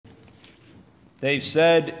They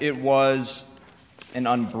said it was an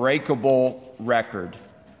unbreakable record.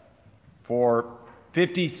 For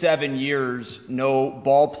 57 years, no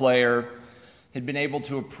ball player had been able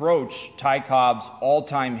to approach Ty Cobb's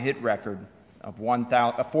all-time hit record of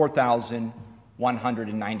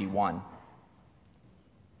 4,191.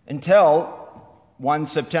 Until one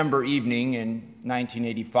September evening in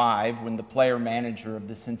 1985, when the player-manager of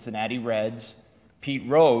the Cincinnati Reds, Pete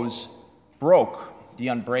Rose, broke the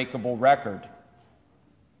unbreakable record.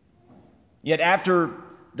 Yet after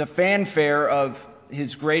the fanfare of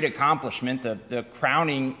his great accomplishment, the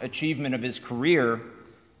crowning achievement of his career,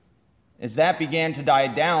 as that began to die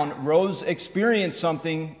down, Rose experienced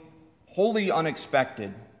something wholly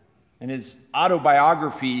unexpected. In his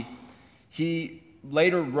autobiography, he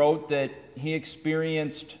later wrote that he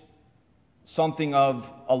experienced something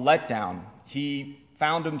of a letdown. He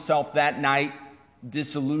found himself that night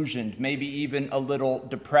disillusioned, maybe even a little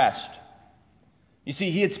depressed. You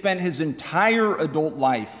see, he had spent his entire adult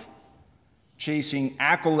life chasing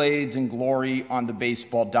accolades and glory on the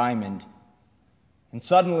baseball diamond. And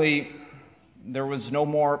suddenly, there was no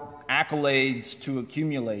more accolades to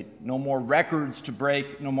accumulate, no more records to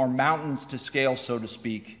break, no more mountains to scale, so to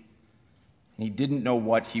speak. And he didn't know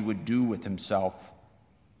what he would do with himself.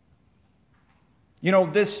 You know,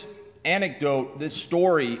 this anecdote, this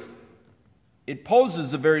story, it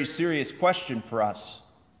poses a very serious question for us.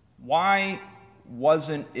 Why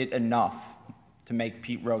wasn't it enough to make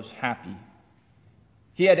Pete Rose happy?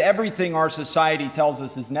 He had everything our society tells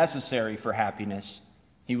us is necessary for happiness.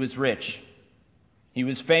 He was rich. He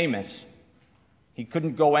was famous. He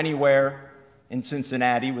couldn't go anywhere in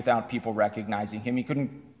Cincinnati without people recognizing him. He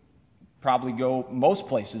couldn't probably go most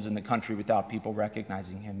places in the country without people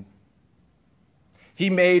recognizing him. He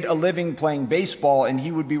made a living playing baseball, and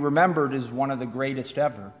he would be remembered as one of the greatest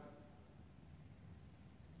ever.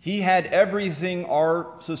 He had everything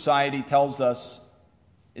our society tells us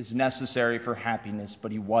is necessary for happiness,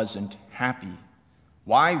 but he wasn't happy.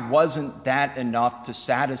 Why wasn't that enough to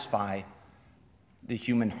satisfy the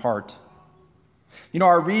human heart? You know,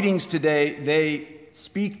 our readings today, they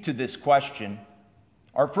speak to this question.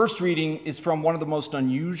 Our first reading is from one of the most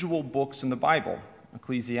unusual books in the Bible,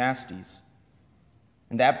 Ecclesiastes.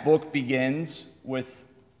 And that book begins with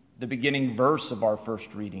the beginning verse of our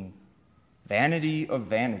first reading. Vanity of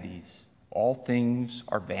vanities, all things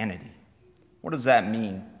are vanity. What does that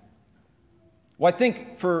mean? Well, I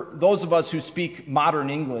think for those of us who speak modern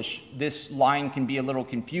English, this line can be a little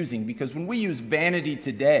confusing because when we use vanity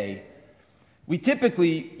today, we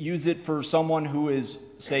typically use it for someone who is,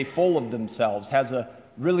 say, full of themselves, has a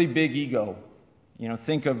really big ego. You know,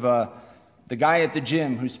 think of the guy at the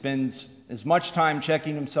gym who spends as much time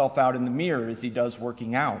checking himself out in the mirror as he does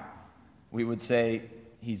working out. We would say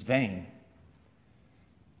he's vain.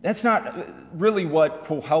 That's not really what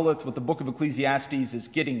Koheleth, what the book of Ecclesiastes is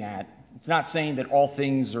getting at. It's not saying that all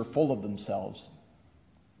things are full of themselves.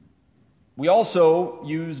 We also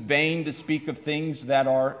use vain to speak of things that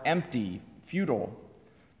are empty, futile,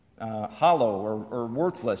 hollow, or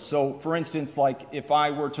worthless. So, for instance, like if I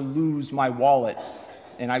were to lose my wallet,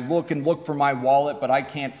 and I look for my wallet, but I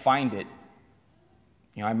can't find it.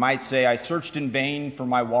 You know, I might say, I searched in vain for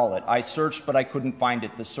my wallet. I searched, but I couldn't find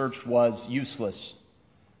it. The search was useless.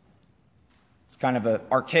 It's kind of an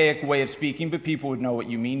archaic way of speaking, but people would know what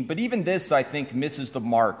you mean. But even this, I think, misses the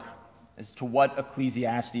mark as to what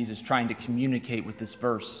Ecclesiastes is trying to communicate with this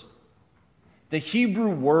verse. The Hebrew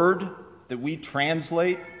word that we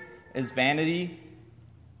translate as vanity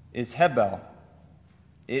is hebel.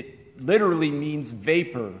 It literally means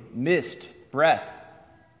vapor, mist, breath.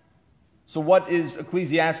 So what is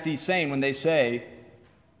Ecclesiastes saying when they say,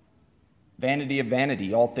 vanity of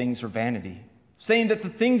vanity, all things are vanity? Saying that the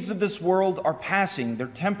things of this world are passing, they're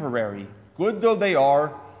temporary. Good though they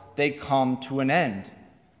are, they come to an end.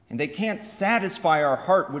 And they can't satisfy our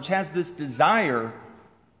heart, which has this desire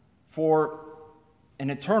for an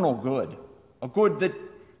eternal good, a good that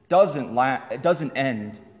doesn't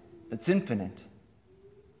end, that's infinite.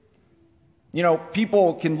 You know,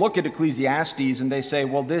 people can look at Ecclesiastes and they say,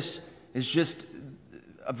 well, this is just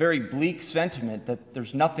a very bleak sentiment, that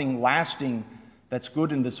there's nothing lasting that's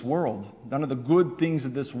good in this world. None of the good things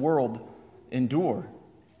of this world endure.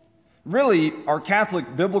 Really, our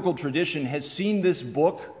Catholic biblical tradition has seen this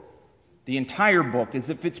book, the entire book, as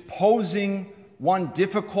if it's posing one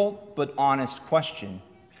difficult but honest question.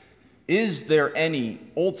 Is there any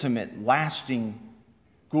ultimate, lasting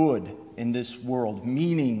good in this world,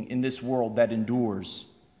 meaning in this world that endures?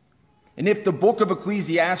 And if the book of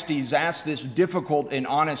Ecclesiastes asks this difficult and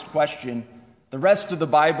honest question, the rest of the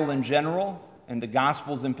Bible in general, and the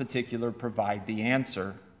Gospels in particular, provide the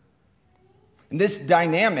answer. And this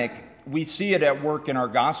dynamic, we see it at work in our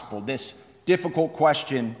gospel, this difficult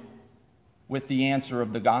question with the answer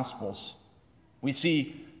of the Gospels. We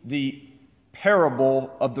see the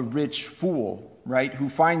parable of the rich fool, right, who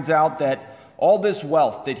finds out that all this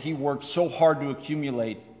wealth that he worked so hard to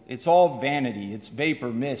accumulate, it's all vanity, it's vapor,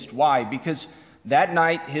 mist. Why? Because that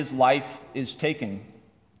night his life is taken,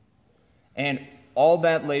 and all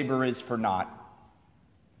that labor is for naught.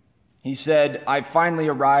 He said, "I've finally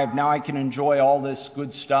arrived, now I can enjoy all this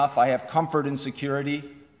good stuff. I have comfort and security."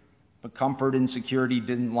 But comfort and security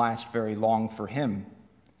didn't last very long for him.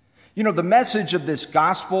 You know, the message of this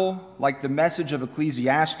gospel, like the message of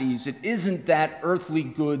Ecclesiastes, it isn't that earthly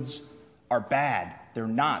goods are bad. They're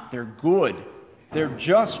not. They're good. They're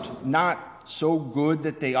just not so good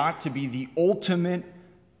that they ought to be the ultimate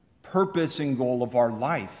purpose and goal of our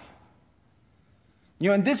life. You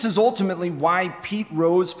know, and this is ultimately why Pete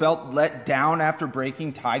Rose felt let down after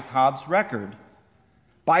breaking Ty Cobb's record.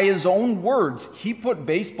 By his own words, he put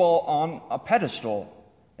baseball on a pedestal,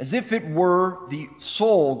 as if it were the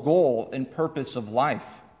sole goal and purpose of life.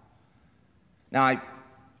 Now,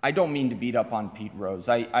 I don't mean to beat up on Pete Rose.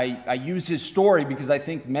 I use his story because I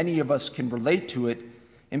think many of us can relate to it,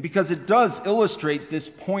 and because it does illustrate this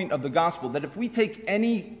point of the gospel, that if we take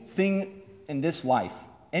anything in this life,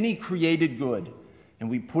 any created good, and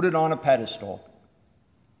we put it on a pedestal,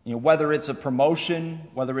 you know, whether it's a promotion,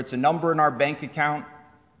 whether it's a number in our bank account,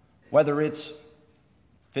 whether it's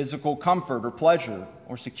physical comfort or pleasure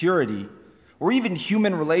or security, or even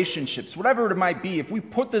human relationships, whatever it might be, if we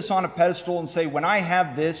put this on a pedestal and say, when I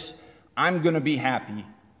have this, I'm going to be happy.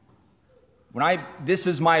 This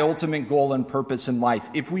is my ultimate goal and purpose in life.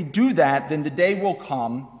 If we do that, then the day will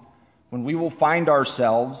come when we will find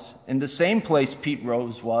ourselves in the same place Pete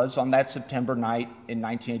Rose was on that September night in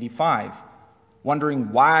 1985,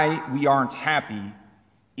 wondering why we aren't happy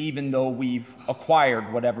even though we've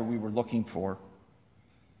acquired whatever we were looking for.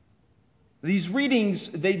 These readings,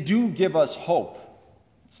 they do give us hope.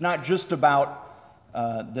 It's not just about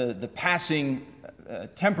the passing,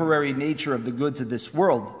 temporary nature of the goods of this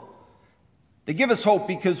world. They give us hope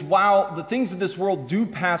because while the things of this world do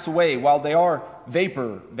pass away, while they are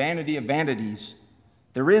vapor, vanity of vanities,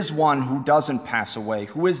 there is one who doesn't pass away,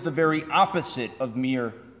 who is the very opposite of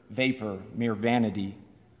mere vapor, mere vanity.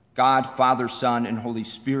 God, Father, Son, and Holy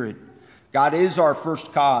Spirit. God is our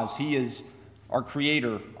first cause. He is our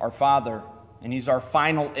Creator, our Father, and He's our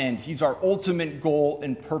final end. He's our ultimate goal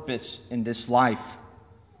and purpose in this life.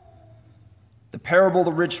 The parable of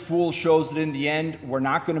the rich fool shows that in the end, we're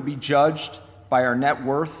not going to be judged by our net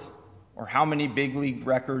worth or how many big league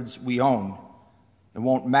records we own. It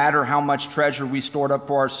won't matter how much treasure we stored up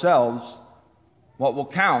for ourselves. What will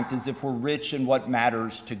count is if we're rich in what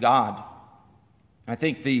matters to God. I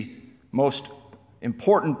think the most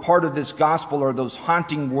important part of this gospel are those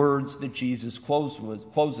haunting words that Jesus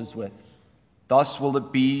closes with. Thus will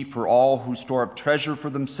it be for all who store up treasure for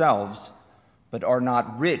themselves, but are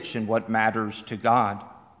not rich in what matters to God.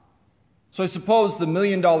 So I suppose the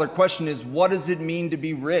million-dollar question is, what does it mean to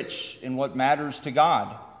be rich in what matters to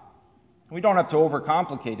God? We don't have to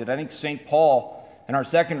overcomplicate it. I think St. Paul, in our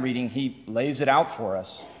second reading, he lays it out for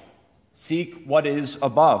us. Seek what is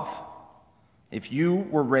above. If you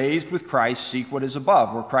were raised with Christ, seek what is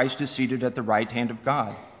above, where Christ is seated at the right hand of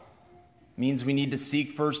God. It means we need to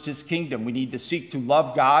seek first His kingdom. We need to seek to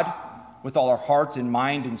love God with all our heart and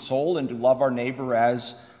mind and soul, and to love our neighbor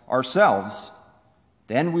as ourselves.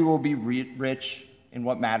 Then we will be rich in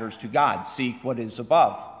what matters to God. Seek what is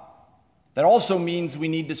above. That also means we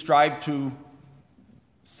need to strive to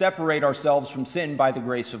separate ourselves from sin by the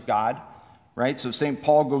grace of God, right? So St.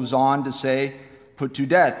 Paul goes on to say, put to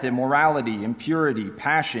death immorality, impurity,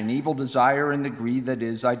 passion, evil desire, and the greed that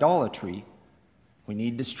is idolatry. We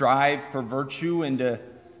need to strive for virtue and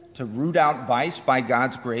to root out vice by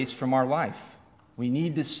God's grace from our life. We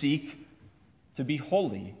need to seek to be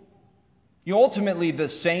holy. Ultimately, the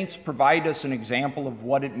saints provide us an example of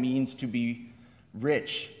what it means to be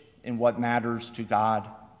rich in what matters to God.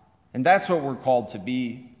 And that's what we're called to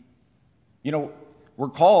be. We're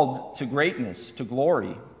called to greatness, to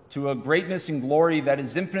glory, to a greatness and glory that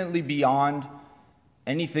is infinitely beyond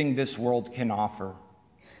anything this world can offer.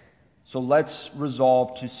 So let's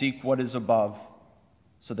resolve to seek what is above,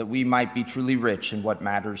 so that we might be truly rich in what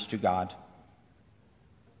matters to God.